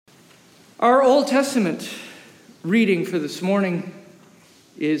Our Old Testament reading for this morning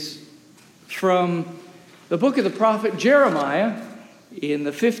is from the book of the prophet Jeremiah in the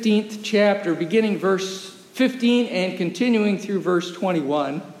 15th chapter, beginning verse 15 and continuing through verse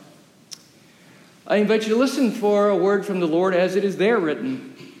 21. I invite you to listen for a word from the Lord as it is there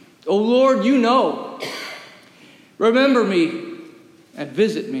written. O Lord, you know. Remember me and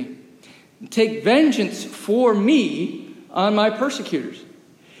visit me. Take vengeance for me on my persecutors.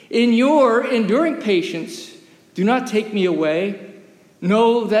 In your enduring patience, do not take me away.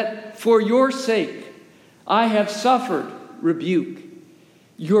 Know that for your sake I have suffered rebuke.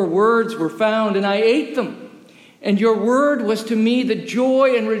 Your words were found, and I ate them. And your word was to me the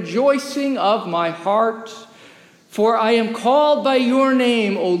joy and rejoicing of my heart. For I am called by your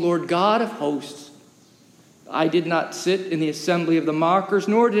name, O Lord God of hosts. I did not sit in the assembly of the mockers,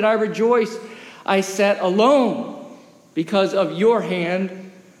 nor did I rejoice. I sat alone because of your hand,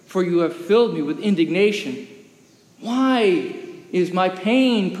 for you have filled me with indignation. Why is my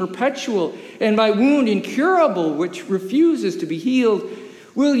pain perpetual and my wound incurable, which refuses to be healed?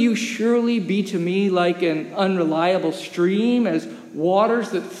 Will you surely be to me like an unreliable stream, as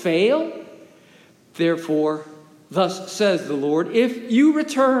waters that fail? Therefore, thus says the Lord, if you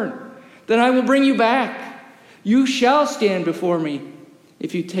return, then I will bring you back. You shall stand before me.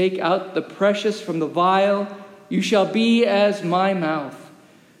 If you take out the precious from the vial, you shall be as my mouth.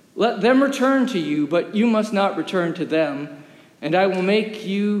 Let them return to you, but you must not return to them. And I will make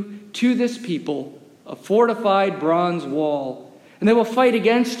you to this people a fortified bronze wall. And they will fight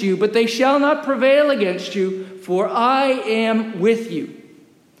against you, but they shall not prevail against you, for I am with you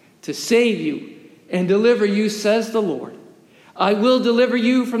to save you and deliver you, says the Lord. I will deliver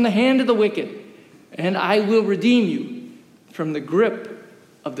you from the hand of the wicked, and I will redeem you from the grip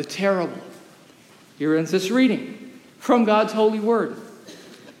of the terrible. Here ends this reading from God's holy word.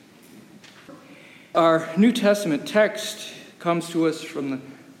 Our New Testament text comes to us from the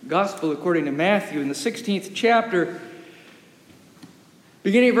Gospel according to Matthew in the 16th chapter,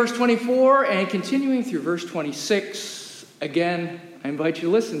 beginning at verse 24 and continuing through verse 26. Again, I invite you to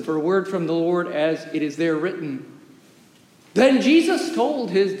listen for a word from the Lord as it is there written. Then Jesus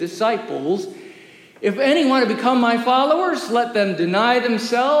told his disciples, if any want to become my followers, let them deny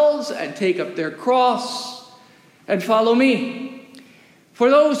themselves and take up their cross and follow me. For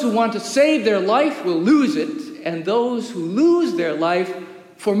those who want to save their life will lose it, and those who lose their life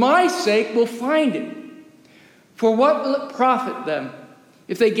for my sake will find it. For what will it profit them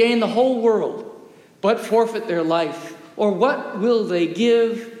if they gain the whole world but forfeit their life? Or what will they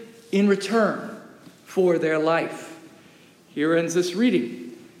give in return for their life? Here ends this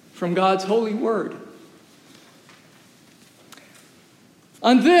reading from God's holy word.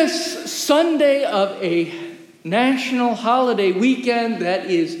 On this Sunday of a national holiday weekend that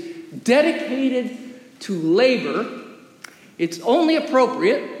is dedicated to labor, it's only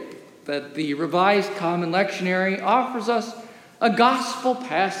appropriate that the Revised Common Lectionary offers us a gospel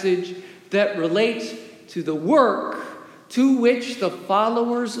passage that relates to the work to which the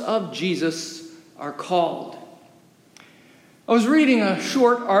followers of Jesus are called. I was reading a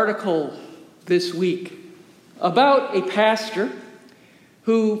short article this week about a pastor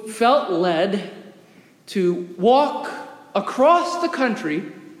who felt led to walk across the country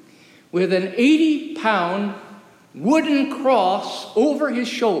with an 80-pound wooden cross over his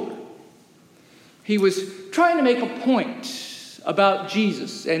shoulder. He was trying to make a point about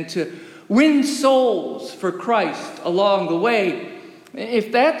Jesus and to win souls for Christ along the way.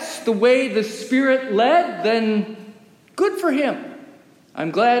 If that's the way the Spirit led, then good for him.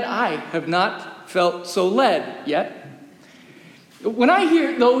 I'm glad I have not felt so led yet. When I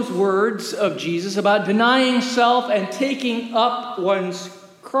hear those words of Jesus about denying self and taking up one's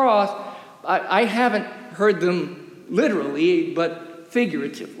cross, I haven't heard them literally, but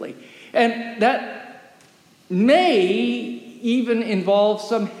figuratively. And that may even involve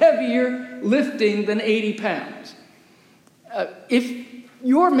some heavier lifting than 80 pounds. If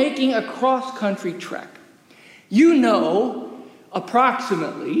you're making a cross-country trek, you know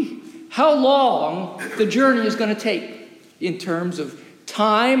approximately how long the journey is going to take in terms of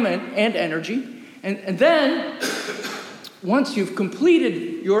time and energy. And then, once you've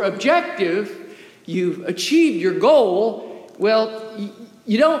completed your objective, you've achieved your goal, well,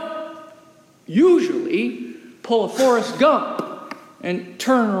 you don't usually pull a Forrest Gump and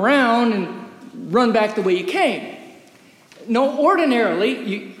turn around and run back the way you came. No,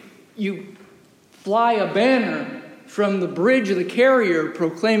 ordinarily, you fly a banner from the bridge of the carrier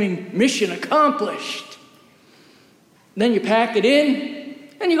proclaiming mission accomplished. Then you pack it in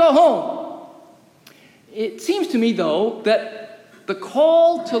and you go home. It seems to me, though, that the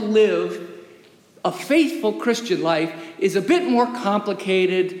call to live a faithful Christian life is a bit more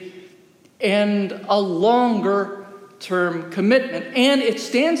complicated and a longer-term commitment. And it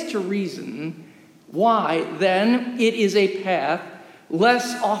stands to reason why, then, it is a path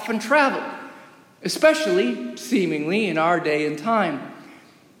less often traveled, especially, seemingly, in our day and time.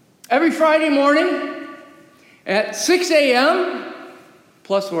 Every Friday morning at 6 a.m.,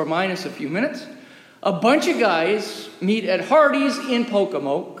 plus or minus a few minutes, a bunch of guys meet at Hardee's in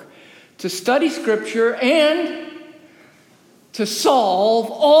Pocomoke to study Scripture and to solve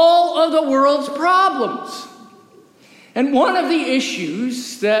all of the world's problems. And one of the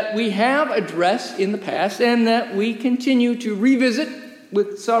issues that we have addressed in the past and that we continue to revisit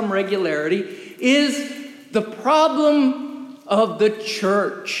with some regularity is the problem of the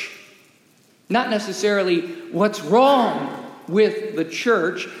church. Not necessarily what's wrong with the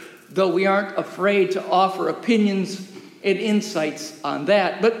church, though we aren't afraid to offer opinions and insights on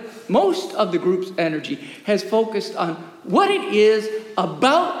that. But most of the group's energy has focused on what it is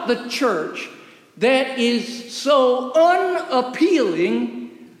about the church that is so unappealing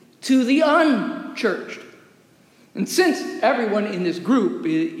to the unchurched. And since everyone in this group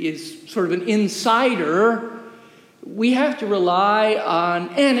is sort of an insider, we have to rely on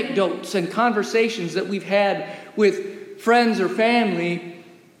anecdotes and conversations that we've had with friends or family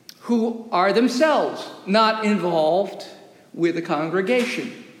who are themselves not involved with the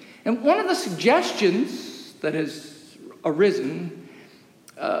congregation. And one of the suggestions that has arisen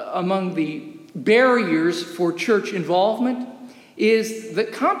among the barriers for church involvement is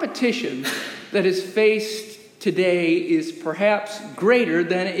that competition that is faced today is perhaps greater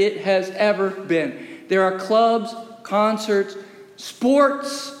than it has ever been. There are clubs, concerts,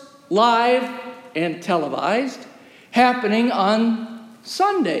 sports, live and televised, happening on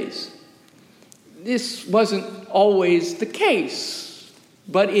Sundays. This wasn't always the case,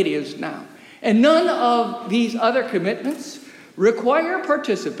 but it is now. And none of these other commitments require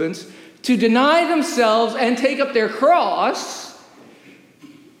participants to deny themselves and take up their cross,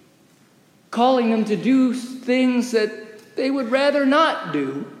 calling them to do things that they would rather not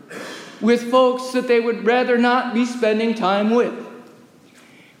do with folks that they would rather not be spending time with.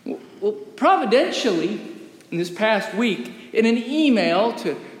 Well, providentially, in this past week, in an email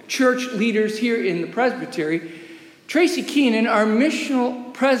to church leaders here in the presbytery, Tracy Keenan, our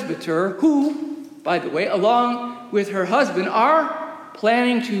missional presbyter, who, by the way, along with her husband, are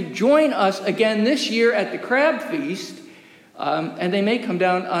planning to join us again this year at the Crab Feast, and they may come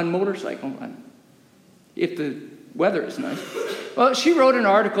down on motorcycle if the weather is nice. Well, she wrote an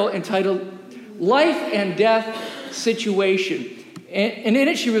article entitled Life and Death Situation. And in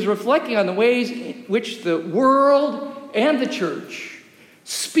it, she was reflecting on the ways in which the world and the church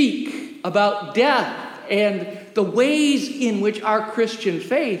speak about death and the ways in which our Christian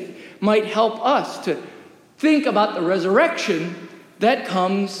faith might help us to think about the resurrection that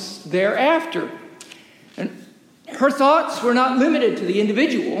comes thereafter. And her thoughts were not limited to the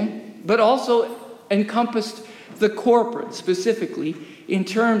individual, but also encompassed the corporate, specifically in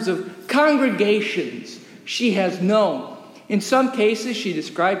terms of congregations she has known. In some cases, she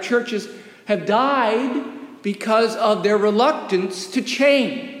described, churches have died because of their reluctance to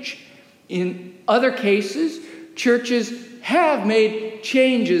change. In other cases, churches have made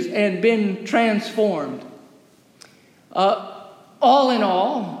changes and been transformed. All in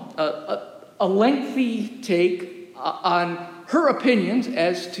all, a lengthy take on her opinions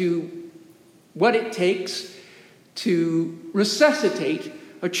as to what it takes to resuscitate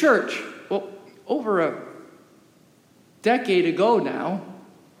a church. Well, over a decade ago now,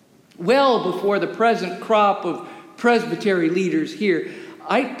 well before the present crop of presbytery leaders here,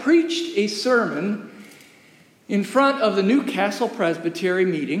 I preached a sermon in front of the Newcastle Presbytery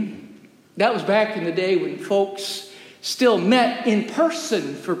meeting. That was back in the day when folks still met in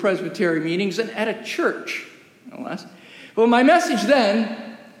person for presbytery meetings and at a church, no less. Well, my message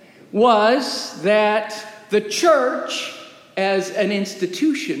then was that the church as an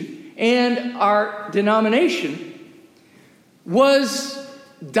institution and our denomination was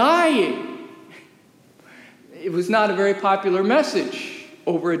dying. It was not a very popular message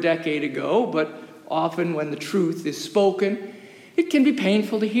over a decade ago, but often when the truth is spoken, it can be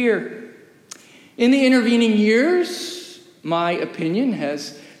painful to hear. In the intervening years, my opinion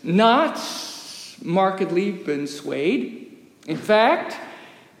has not markedly been swayed. In fact,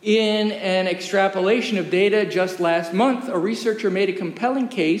 in an extrapolation of data just last month, a researcher made a compelling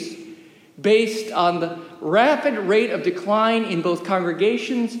case based on the rapid rate of decline in both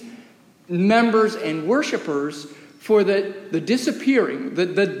congregations, members, and worshipers for the disappearing,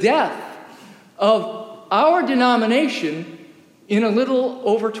 the death of our denomination in a little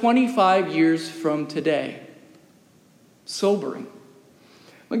over 25 years from today. Sobering.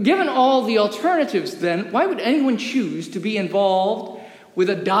 But given all the alternatives, then, why would anyone choose to be involved with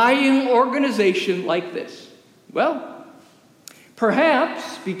a dying organization like this? Well,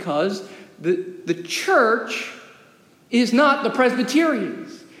 perhaps because the church is not the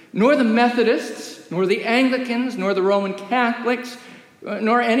Presbyterians, nor the Methodists, nor the Anglicans, nor the Roman Catholics,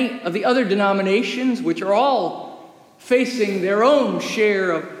 nor any of the other denominations, which are all facing their own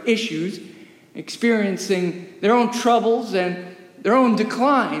share of issues, experiencing their own troubles and their own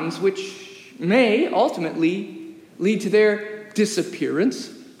declines, which may ultimately lead to their disappearance,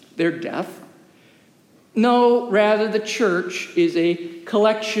 their death. No, rather, the church is a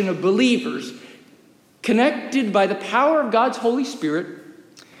collection of believers connected by the power of God's Holy Spirit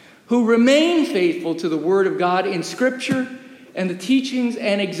who remain faithful to the Word of God in Scripture and the teachings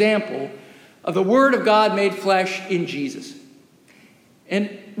and example of the Word of God made flesh in Jesus. And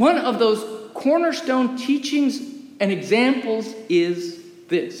one of those cornerstone teachings and examples is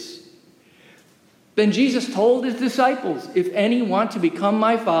this. Then Jesus told his disciples, "If any want to become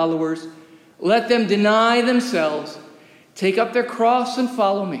my followers, let them deny themselves, take up their cross and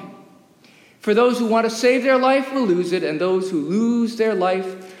follow me. For those who want to save their life will lose it, and those who lose their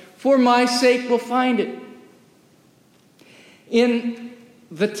life for my sake will find it." In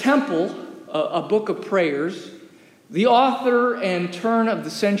The Temple, a book of prayers, the author and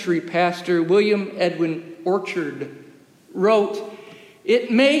turn-of-the-century pastor William Edwin Orchard wrote,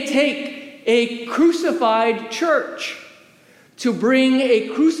 "It may take a crucified church to bring a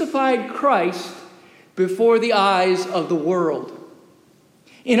crucified Christ before the eyes of the world."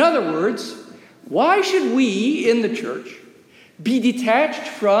 In other words, why should we in the church be detached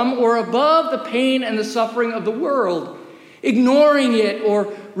from or above the pain and the suffering of the world, ignoring it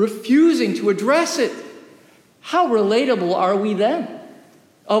or refusing to address it? How relatable are we then?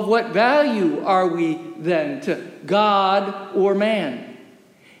 Of what value are we then to God or man?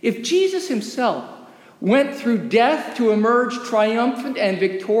 If Jesus himself went through death to emerge triumphant and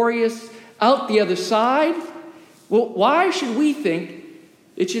victorious out the other side, well, why should we think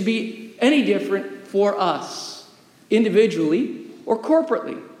it should be any different for us, individually or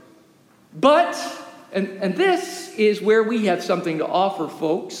corporately? But, and this is where we have something to offer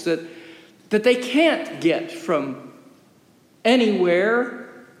folks that they can't get from anywhere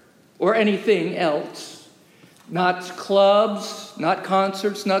or anything else. Not clubs, not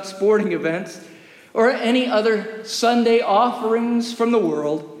concerts, not sporting events, or any other Sunday offerings from the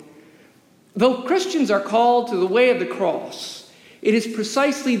world. Though Christians are called to the way of the cross, it is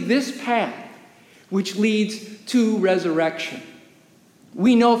precisely this path which leads to resurrection.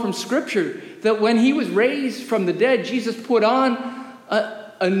 We know from Scripture that when he was raised from the dead, Jesus put on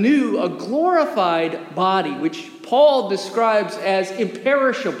a glorified body, which Paul describes as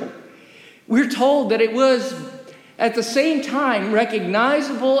imperishable. We're told that it was at the same time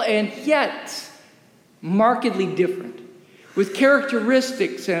recognizable and yet markedly different, with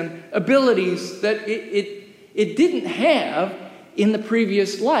characteristics and abilities that it didn't have in the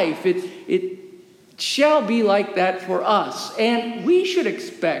previous life. It shall be like that for us, and we should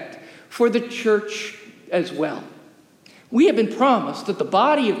expect for the church as well. We have been promised that the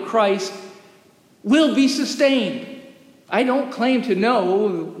body of Christ will be sustained. I don't claim to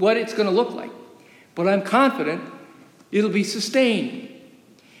know what it's going to look like, but I'm confident it'll be sustained.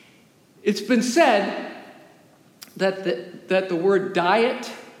 It's been said that the word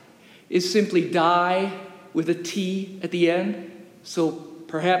diet is simply die with a T at the end, so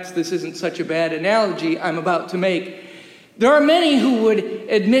perhaps this isn't such a bad analogy I'm about to make. There are many who would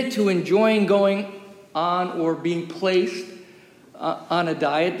admit to enjoying going on or being placed on a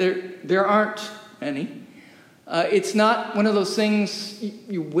diet. There aren't many. It's not one of those things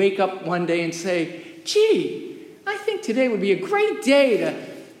you wake up one day and say, "Gee, I think today would be a great day to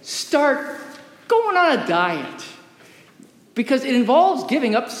start going on a diet." Because it involves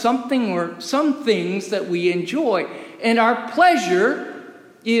giving up something or some things that we enjoy. And our pleasure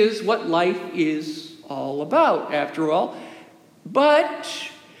is what life is all about, after all. But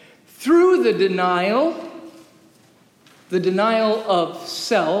through the denial of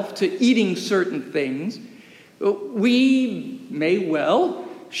self to eating certain things, we may well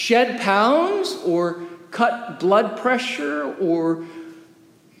shed pounds or cut blood pressure or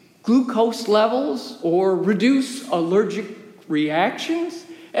glucose levels or reduce allergic reactions.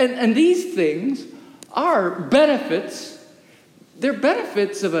 And these things are benefits. They're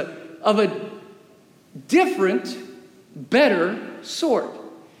benefits of a different, better sort.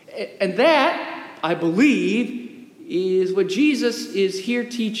 And that, I believe, is what Jesus is here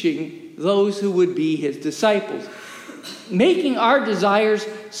teaching those who would be his disciples. making our desires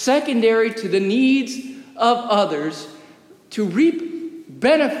secondary to the needs of others to reap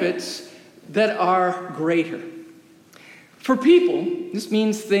benefits that are greater. For people, this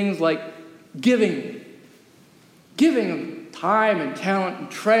means things like giving time and talent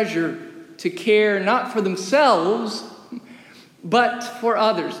and treasure to care not for themselves, but for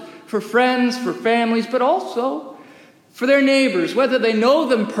others, for friends, for families, but also for their neighbors, whether they know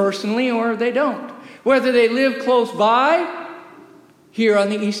them personally or they don't, whether they live close by here on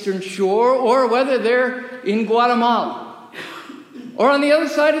the Eastern Shore or whether they're in Guatemala or on the other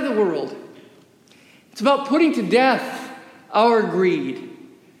side of the world. It's about putting to death our greed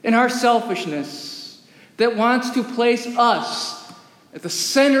and our selfishness that wants to place us at the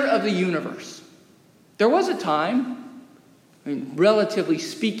center of the universe. There was a time, relatively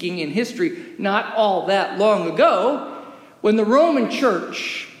speaking in history, not all that long ago, when the Roman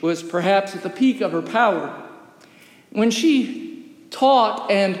Church was perhaps at the peak of her power, when she taught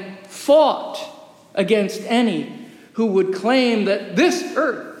and fought against any who would claim that this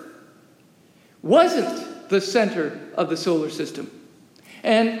earth wasn't the center of the solar system,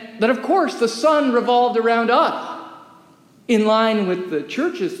 and that, of course, the sun revolved around us, in line with the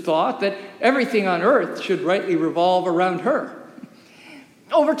church's thought that everything on earth should rightly revolve around her.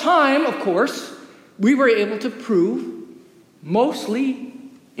 Over time, of course, we were able to prove, mostly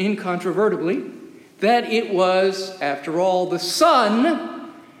incontrovertibly, that it was, after all, the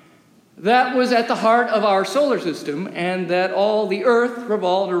sun that was at the heart of our solar system and that all the earth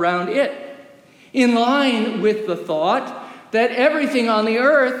revolved around it, in line with the thought that everything on the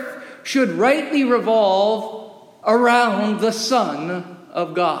earth should rightly revolve around the Son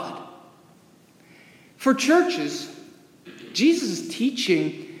of God. For churches, Jesus'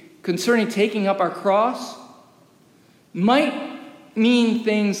 teaching concerning taking up our cross might mean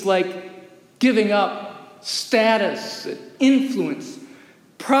things like giving up status, influence,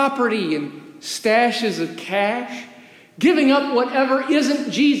 property, and stashes of cash, giving up whatever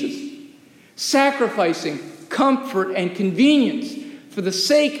isn't Jesus, sacrificing comfort and convenience for the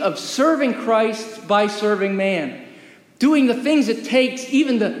sake of serving Christ by serving man, doing the things it takes,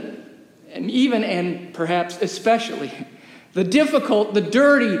 even and perhaps especially the difficult, the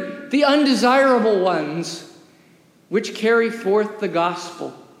dirty, the undesirable ones, which carry forth the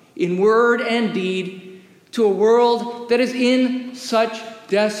gospel in word and deed to a world that is in such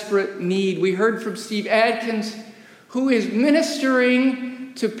desperate need. We heard from Steve Adkins, who is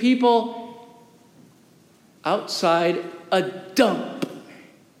ministering to people outside a dump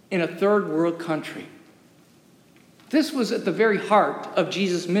in a third world country. This was at the very heart of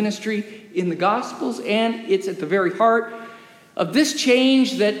Jesus' ministry in the Gospels, and it's at the very heart of this charge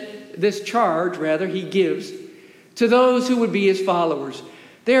he gives to those who would be his followers.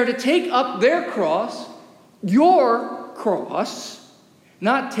 They are to take up their cross, your cross,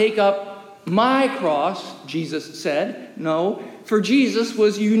 not take up my cross, Jesus said. No, for Jesus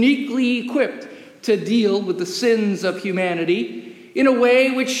was uniquely equipped to deal with the sins of humanity in a way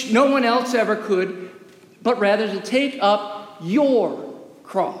which no one else ever could, but rather to take up your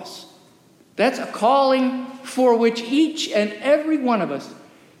cross. That's a calling for which each and every one of us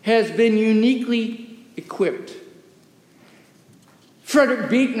has been uniquely equipped. Frederick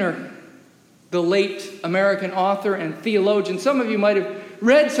Buechner, the late American author and theologian, some of you might have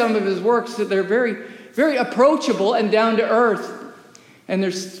read some of his works, that they're very, very approachable and down to earth. And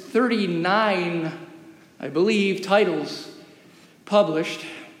there's 39, I believe, titles published.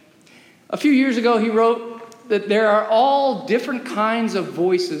 A few years ago, he wrote that there are all different kinds of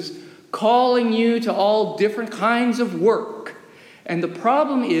voices calling you to all different kinds of work. And the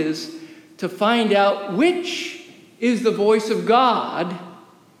problem is to find out which is the voice of God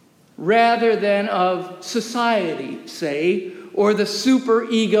rather than of society, say, or the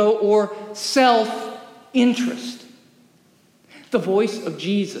superego or self-interest. The voice of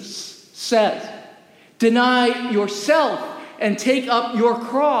Jesus says, deny yourself and take up your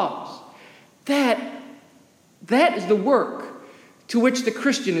cross. That is the work to which the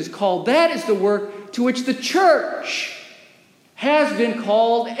Christian is called. That is the work to which the church has been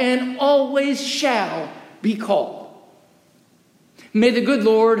called and always shall be called. May the good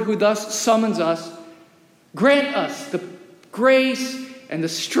Lord, who thus summons us, grant us the grace and the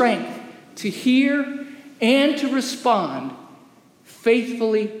strength to hear and to respond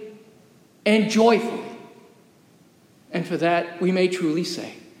faithfully and joyfully. And for that, we may truly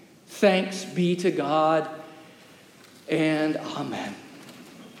say, thanks be to God and amen.